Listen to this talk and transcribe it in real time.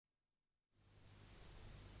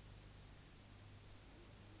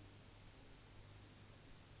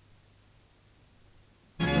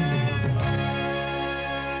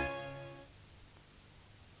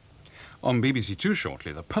On BBC Two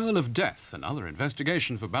shortly, The Pearl of Death, another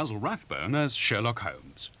investigation for Basil Rathbone as Sherlock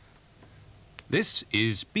Holmes. This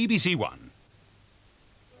is BBC One.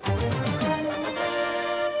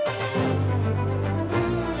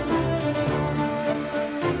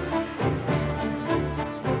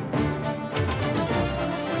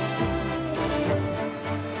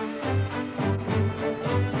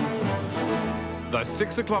 The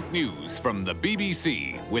 6 o'clock news from the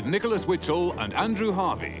BBC with Nicholas Witchell and Andrew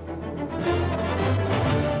Harvey.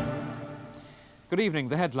 Good evening.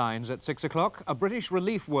 The headlines at 6 o'clock. A British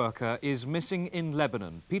relief worker is missing in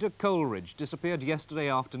Lebanon. Peter Coleridge disappeared yesterday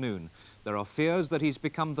afternoon. There are fears that he's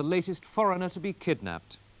become the latest foreigner to be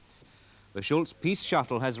kidnapped. The Schultz peace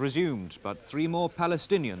shuttle has resumed, but 3 more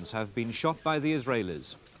Palestinians have been shot by the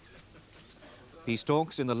Israelis. Peace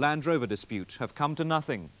talks in the Land Rover dispute have come to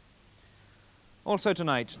nothing. Also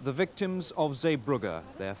tonight, the victims of Zeebrugge,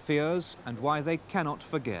 their fears and why they cannot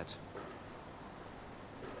forget.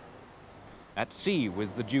 At sea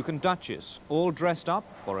with the Duke and Duchess, all dressed up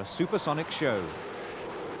for a supersonic show.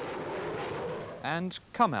 And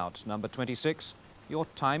Come Out, number 26, your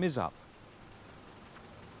time is up.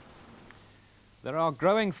 There are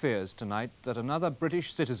growing fears tonight that another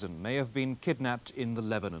British citizen may have been kidnapped in the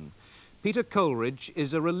Lebanon. Peter Coleridge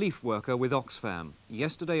is a relief worker with Oxfam.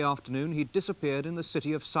 Yesterday afternoon, he disappeared in the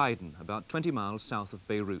city of Sidon, about 20 miles south of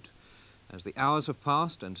Beirut. As the hours have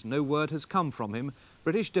passed and no word has come from him,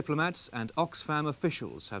 British diplomats and Oxfam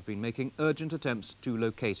officials have been making urgent attempts to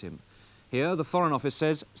locate him. Here, the Foreign Office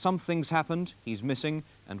says something's happened, he's missing,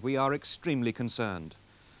 and we are extremely concerned.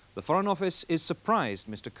 The Foreign Office is surprised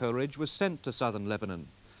Mr. Coleridge was sent to southern Lebanon.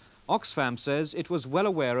 Oxfam says it was well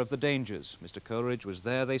aware of the dangers. Mr. Coleridge was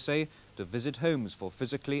there, they say, to visit homes for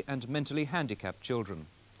physically and mentally handicapped children.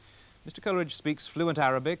 Mr. Coleridge speaks fluent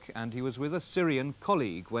Arabic and he was with a Syrian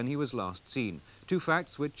colleague when he was last seen, 2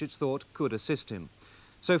 facts which it's thought could assist him.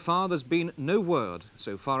 So far, there's been no word,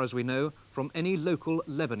 so far as we know, from any local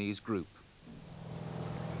Lebanese group.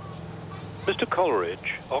 Mr.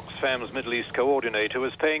 Coleridge, Oxfam's Middle East coordinator,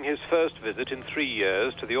 was paying his first visit in 3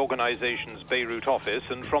 years to the organization's Beirut office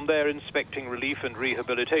and from there inspecting relief and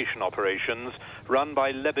rehabilitation operations run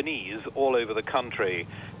by Lebanese all over the country.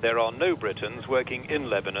 There are no Britons working in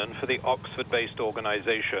Lebanon for the Oxford-based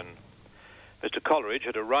organization. Mr. Coleridge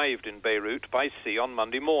had arrived in Beirut by sea on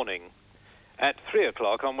Monday morning. At 3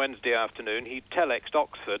 o'clock on Wednesday afternoon, he telexed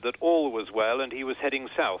Oxford that all was well and he was heading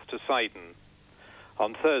south to Sidon.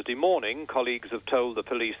 On Thursday morning, colleagues have told the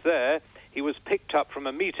police there, he was picked up from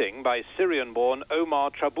a meeting by Syrian-born Omar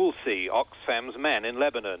Trabulsi, Oxfam's man in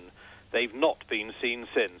Lebanon. They've not been seen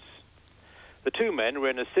since. The 2 men were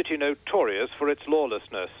in a city notorious for its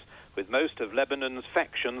lawlessness, with most of Lebanon's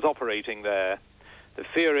factions operating there. The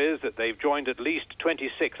fear is that they've joined at least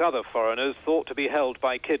 26 other foreigners thought to be held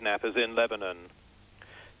by kidnappers in Lebanon.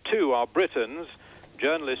 2 are Britons.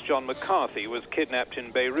 Journalist John McCarthy was kidnapped in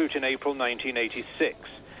Beirut in April 1986.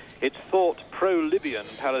 It's thought pro-Libyan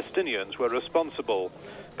Palestinians were responsible,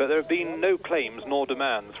 but there have been no claims nor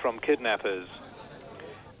demands from kidnappers.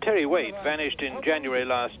 Terry Waite vanished in January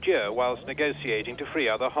last year whilst negotiating to free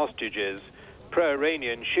other hostages.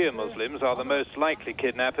 Pro-Iranian Shia Muslims are the most likely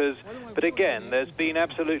kidnappers, but again, there's been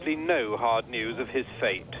absolutely no hard news of his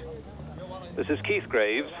fate. This is Keith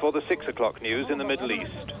Graves for the 6 o'clock news in the Middle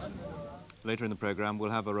East. Later in the programme, we'll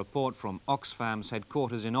have a report from Oxfam's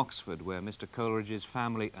headquarters in Oxford, where Mr. Coleridge's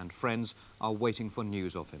family and friends are waiting for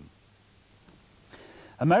news of him.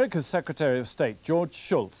 America's Secretary of State, George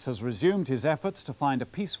Shultz, has resumed his efforts to find a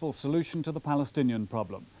peaceful solution to the Palestinian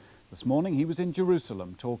problem. This morning, he was in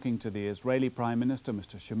Jerusalem talking to the Israeli Prime Minister,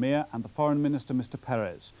 Mr. Shamir, and the Foreign Minister, Mr.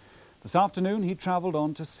 Peres. This afternoon, he travelled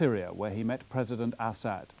on to Syria, where he met President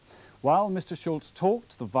Assad. While Mr. Schultz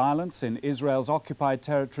talked, the violence in Israel's occupied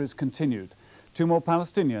territories continued. 2 more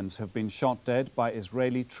Palestinians have been shot dead by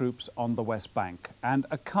Israeli troops on the West Bank, and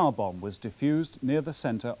a car bomb was defused near the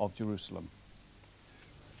centre of Jerusalem.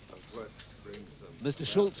 Mr.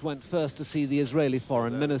 Schultz went first to see the Israeli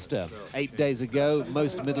foreign minister. 8 days ago,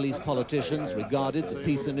 most Middle East politicians regarded the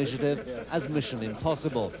peace initiative as mission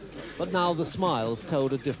impossible. But now the smiles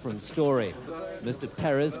told a different story. Mr.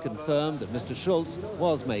 Peres confirmed that Mr. Schultz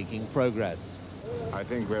was making progress. I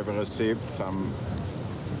think we have received some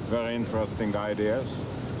very interesting ideas,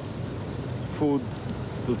 food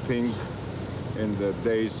to think in the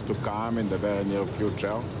days to come, in the very near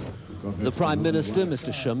future. The Prime Minister,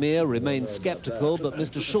 Mr. Shamir, remains sceptical, but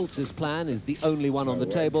Mr. Schultz's plan is the only one on the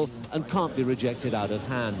table and can't be rejected out of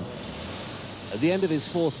hand. At the end of his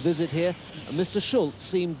 4th visit here, Mr. Schultz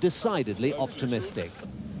seemed decidedly optimistic.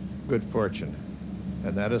 Good fortune.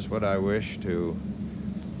 And that is what I wish to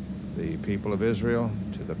the people of Israel,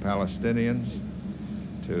 to to the Palestinians,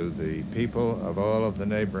 to the people of all of the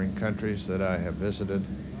neighboring countries that I have visited,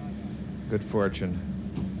 good fortune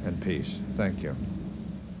and peace. Thank you.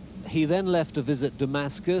 He then left to visit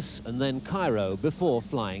Damascus and then Cairo before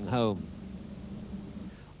flying home.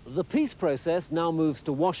 The peace process now moves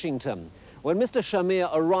to Washington. When Mr. Shamir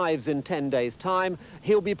arrives in 10 days' time,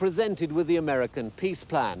 he'll be presented with the American peace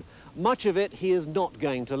plan. Much of it he is not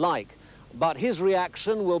going to like, but his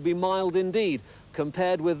reaction will be mild indeed,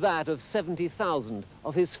 compared with that of 70,000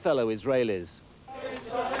 of his fellow Israelis.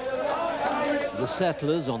 The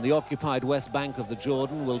settlers on the occupied West Bank of the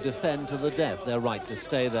Jordan will defend to the death their right to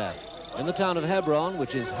stay there. In the town of Hebron,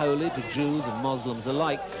 which is holy to Jews and Muslims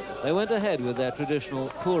alike, they went ahead with their traditional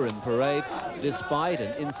Purim parade, despite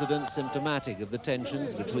an incident symptomatic of the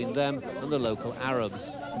tensions between them and the local Arabs.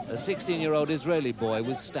 A 16-year-old Israeli boy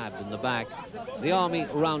was stabbed in the back. The army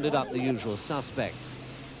rounded up the usual suspects.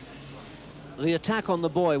 The attack on the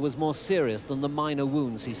boy was more serious than the minor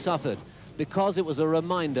wounds he suffered, because it was a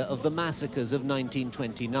reminder of the massacres of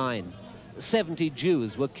 1929. 70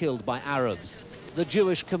 Jews were killed by Arabs. The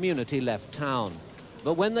Jewish community left town.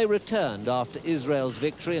 But when they returned after Israel's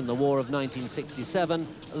victory in the War of 1967,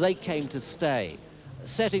 they came to stay,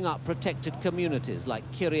 setting up protected communities like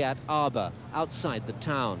Kiryat Arba outside the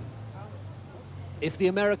town. If the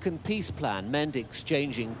American peace plan meant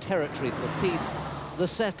exchanging territory for peace, the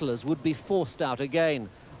settlers would be forced out again,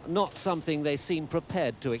 not something they seem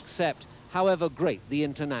prepared to accept, however great the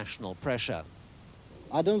international pressure.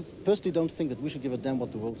 I personally don't think that we should give a damn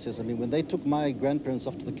what the world says. I mean, when they took my grandparents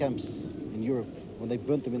off to the camps in Europe, when they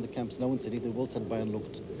burnt them in the camps, no one said anything. The world sat by and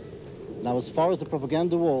looked. Now, as far as the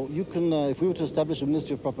propaganda war, you can, if we were to establish a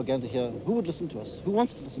ministry of propaganda here, who would listen to us? Who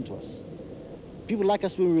wants to listen to us? People like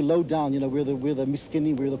us when we're low down, you know, we're the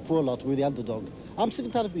miskinny, we're the poor lot, we're the underdog. I'm sick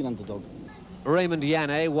and tired of being underdog. Raymond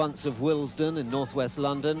Yannet, once of Willesden in northwest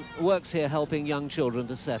London, works here helping young children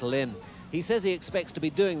to settle in. He says he expects to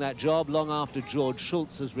be doing that job long after George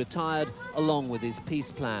Shultz has retired, along with his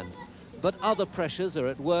peace plan. But other pressures are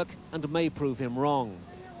at work and may prove him wrong.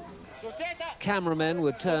 Cameramen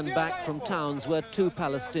were turned back from towns where 2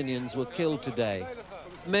 Palestinians were killed today.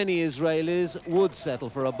 Many Israelis would settle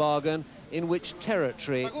for a bargain in which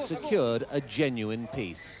territory secured a genuine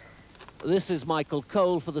peace. This is Michael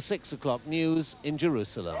Cole for the 6 o'clock news in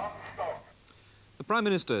Jerusalem. The Prime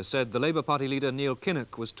Minister said the Labour Party leader Neil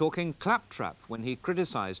Kinnock was talking claptrap when he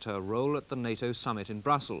criticised her role at the NATO summit in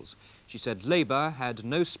Brussels. She said Labour had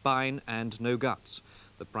no spine and no guts.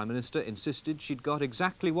 The Prime Minister insisted she'd got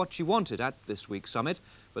exactly what she wanted at this week's summit,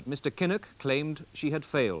 but Mr Kinnock claimed she had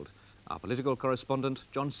failed. Our political correspondent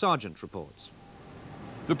John Sargent reports.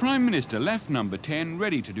 The Prime Minister left Number 10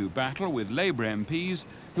 ready to do battle with Labour MPs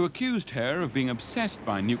who accused her of being obsessed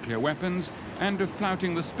by nuclear weapons and of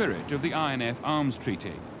flouting the spirit of the INF Arms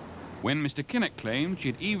Treaty. When Mr Kinnock claimed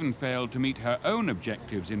she'd even failed to meet her own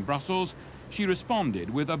objectives in Brussels, she responded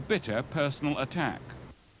with a bitter personal attack.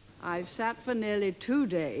 I sat for nearly 2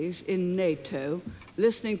 days in NATO,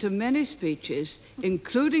 listening to many speeches,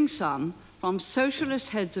 including some from socialist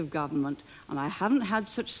heads of government, and I haven't heard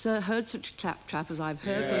such claptrap as I've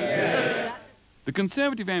heard from The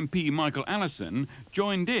Conservative MP Michael Allison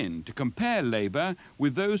joined in to compare Labour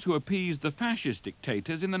with those who appeased the fascist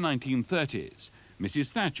dictators in the 1930s. Mrs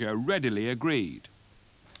Thatcher readily agreed.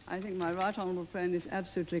 I think my right honourable friend is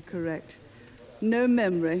absolutely correct. No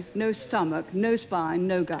memory, no stomach, no spine,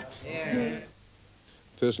 no guts.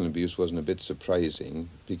 Personal abuse wasn't a bit surprising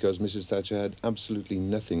because Mrs Thatcher had absolutely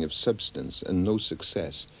nothing of substance and no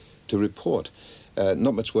success to report.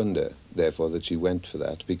 Not much wonder, therefore, that she went for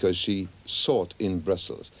that, because she sought in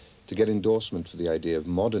Brussels to get endorsement for the idea of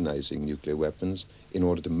modernising nuclear weapons in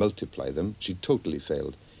order to multiply them. She totally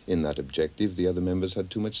failed in that objective. The other members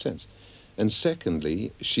had too much sense. And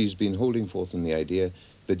secondly, she's been holding forth on the idea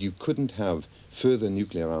that you couldn't have further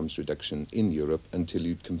nuclear arms reduction in Europe until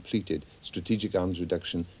you'd completed strategic arms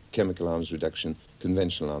reduction, chemical arms reduction,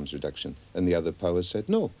 conventional arms reduction. And the other powers said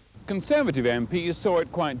no. Conservative MPs saw it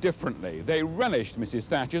quite differently. They relished Mrs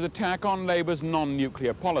Thatcher's attack on Labour's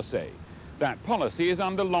non-nuclear policy. That policy is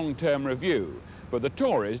under long-term review, but the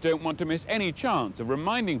Tories don't want to miss any chance of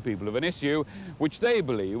reminding people of an issue which they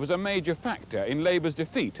believe was a major factor in Labour's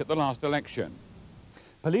defeat at the last election.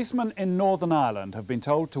 Policemen in Northern Ireland have been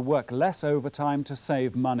told to work less overtime to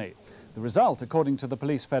save money. The result, according to the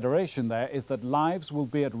Police Federation there, is that lives will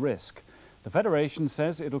be at risk. The Federation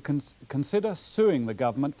says it'll consider suing the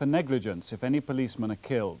government for negligence if any policemen are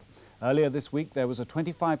killed. Earlier this week, there was a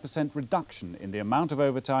 25% reduction in the amount of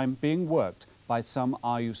overtime being worked by some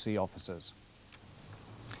RUC officers.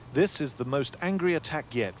 This is the most angry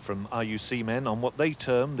attack yet from RUC men on what they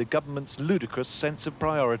term the government's ludicrous sense of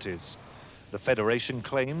priorities. The Federation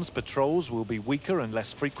claims patrols will be weaker and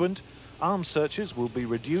less frequent, arms searches will be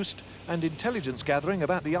reduced, and intelligence gathering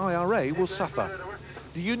about the IRA will suffer.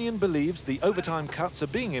 The union believes the overtime cuts are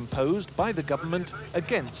being imposed by the government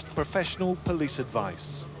against professional police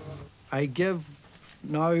advice. I give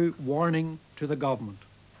now warning to the government.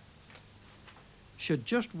 Should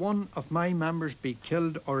just one of my members be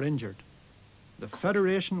killed or injured, the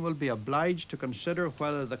Federation will be obliged to consider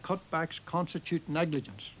whether the cutbacks constitute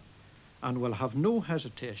negligence and will have no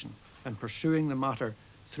hesitation in pursuing the matter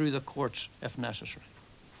through the courts if necessary.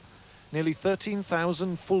 Nearly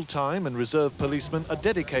 13,000 full-time and reserve policemen are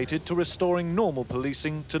dedicated to restoring normal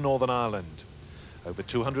policing to Northern Ireland. Over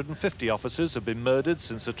 250 officers have been murdered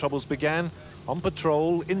since the Troubles began, on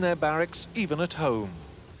patrol, in their barracks, even at home.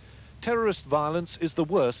 Terrorist violence is the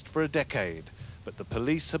worst for a decade, but the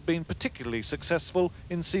police have been particularly successful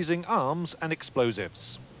in seizing arms and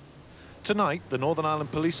explosives. Tonight, the Northern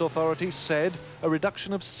Ireland Police Authority said a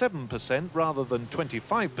reduction of 7% rather than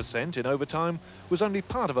 25% in overtime was only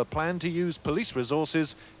part of a plan to use police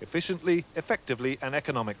resources efficiently, effectively and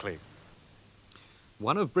economically.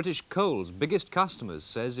 One of British Coal's biggest customers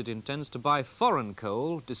says it intends to buy foreign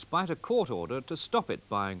coal despite a court order to stop it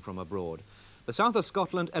buying from abroad. The South of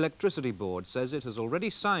Scotland Electricity Board says it has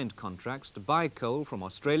already signed contracts to buy coal from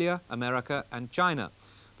Australia, America and China.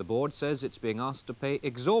 The board says it's being asked to pay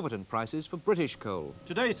exorbitant prices for British coal.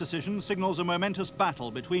 Today's decision signals a momentous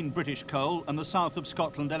battle between British Coal and the South of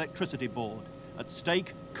Scotland Electricity Board. At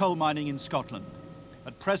stake, coal mining in Scotland.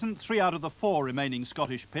 At present, 3 out of the 4 remaining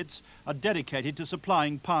Scottish pits are dedicated to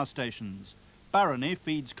supplying power stations. Barony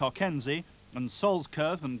feeds Cockenzie, and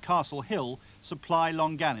Solskirth and Castle Hill supply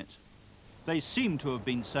Longannet. They seem to have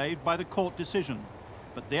been saved by the court decision,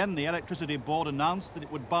 but then the Electricity Board announced that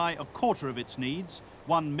it would buy a quarter of its needs,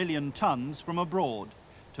 1 million tonnes, from abroad,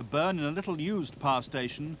 to burn in a little used power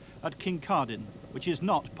station at Kincardine, which is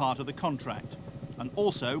not part of the contract, and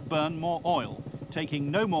also burn more oil, taking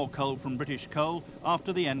no more coal from British Coal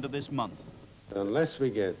after the end of this month. Unless we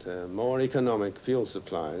get more economic fuel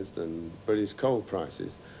supplies than British coal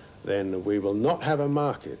prices, then we will not have a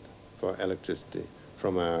market for electricity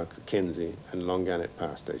from our Cockenzie and Longannet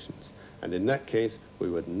power stations. And in that case, we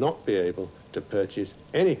would not be able to purchase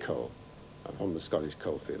any coal from the Scottish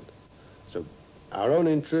coalfield. So our own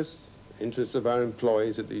interests, interests of our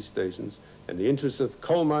employees at these stations, and the interests of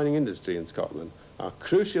coal mining industry in Scotland are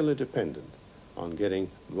crucially dependent on getting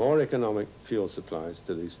more economic fuel supplies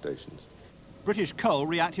to these stations. British Coal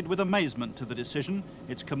reacted with amazement to the decision.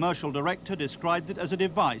 Its commercial director described it as a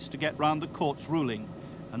device to get round the court's ruling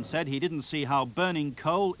and said he didn't see how burning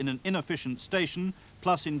coal in an inefficient station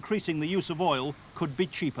plus increasing the use of oil could be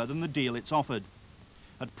cheaper than the deal it's offered.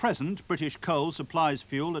 At present, British Coal supplies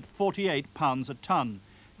fuel at £48 a tonne,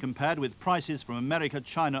 compared with prices from America,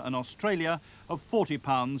 China and Australia of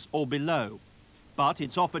 £40 or below. But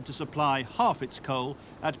it's offered to supply half its coal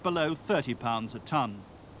at below £30 a tonne.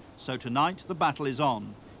 So tonight the battle is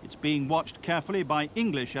on. It's being watched carefully by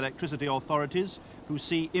English electricity authorities who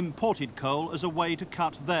see imported coal as a way to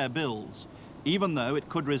cut their bills, even though it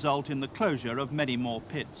could result in the closure of many more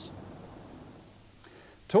pits.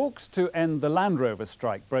 Talks to end the Land Rover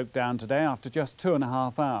strike broke down today after just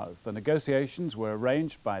 2.5 hours. The negotiations were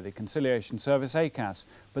arranged by the conciliation service ACAS,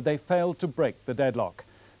 but they failed to break the deadlock.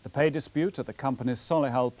 The pay dispute at the company's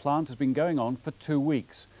Solihull plant has been going on for 2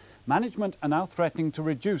 weeks. Management are now threatening to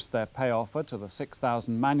reduce their pay offer to the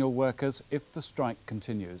 6,000 manual workers if the strike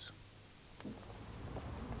continues.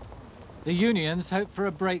 The unions hope for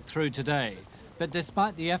a breakthrough today, but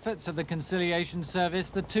despite the efforts of the conciliation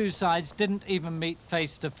service, the two sides didn't even meet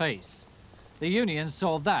face to face. The unions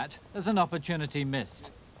saw that as an opportunity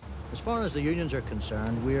missed. As far as the unions are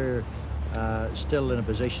concerned, we're still in a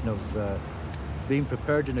position of being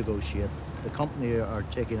prepared to negotiate. The company are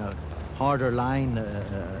taking a harder line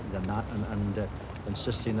than that and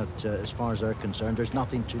insisting that as far as they're concerned, there's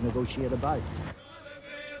nothing to negotiate about.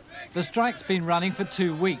 The strike's been running for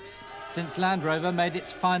 2 weeks since Land Rover made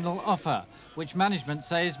its final offer, which management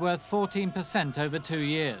say is worth 14% over 2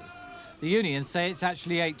 years. The unions say it's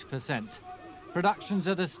actually 8%. Production's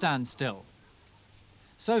at a standstill.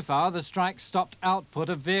 So far, the strike stopped output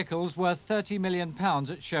of vehicles worth £30 million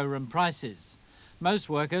at showroom prices. Most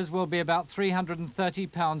workers will be about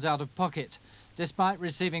 £330 out of pocket, despite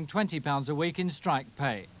receiving £20 a week in strike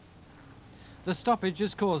pay. The stoppage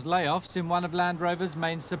has caused layoffs in one of Land Rover's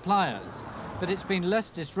main suppliers, but it's been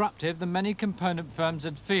less disruptive than many component firms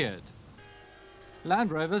had feared.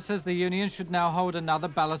 Land Rover says the union should now hold another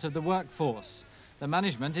ballot of the workforce. The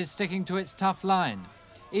management is sticking to its tough line.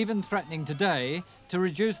 even threatening today to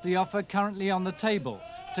reduce the offer currently on the table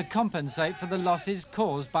to compensate for the losses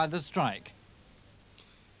caused by the strike.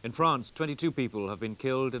 In France, 22 people have been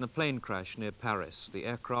killed in a plane crash near Paris. The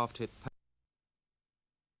aircraft hit